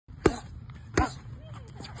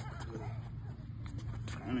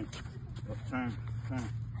Turn.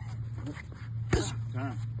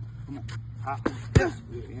 Come on. Hop. Good.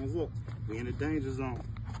 Hands up. We in the danger zone.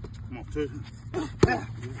 Come on, push.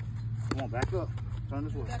 Come on, back up. Turn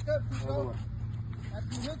this way. Back up, Pico.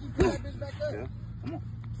 After you hook, you pull that bitch back up. Yeah. Come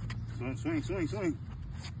on. Swing. Swing. Hands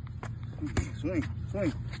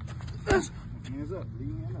up. Leave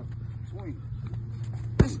your hand up. Swing.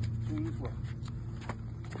 Swing this way.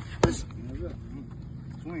 Hands up.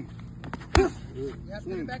 Swing. Good. Yeah,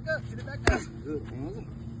 get it back up. Get it back up. Good. Hands up.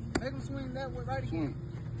 Make him swing that way right again.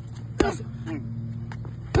 Swing.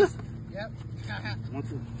 Yep. 1,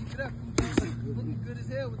 2. Keep it up. Looking good as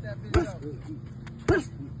hell with that bitch though.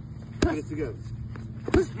 Put it together.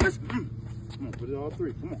 Come on, put it all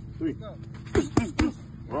 3. Come on, 3. Go.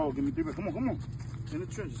 Bro, give me 3 back. Come on. In the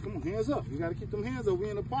trenches. Come on, hands up. You gotta keep them hands up. We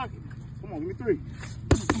in the pocket. Come on, give me 3.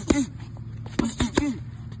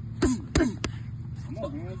 Come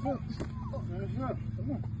on, hands up. Hands up.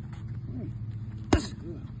 Come on. Come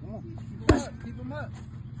on. Keep him up.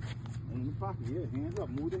 In the pocket, yeah. Hands up.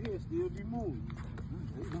 Move the head. Still be moving.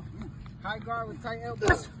 There you go. High guard with tight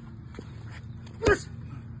elbows.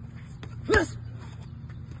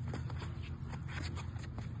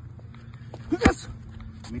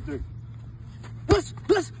 Give me 3.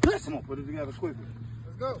 Come on, put it together quickly.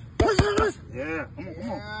 Let's go. Yeah. Come on.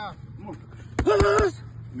 Yeah. Come on.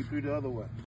 Give me 3 the other way.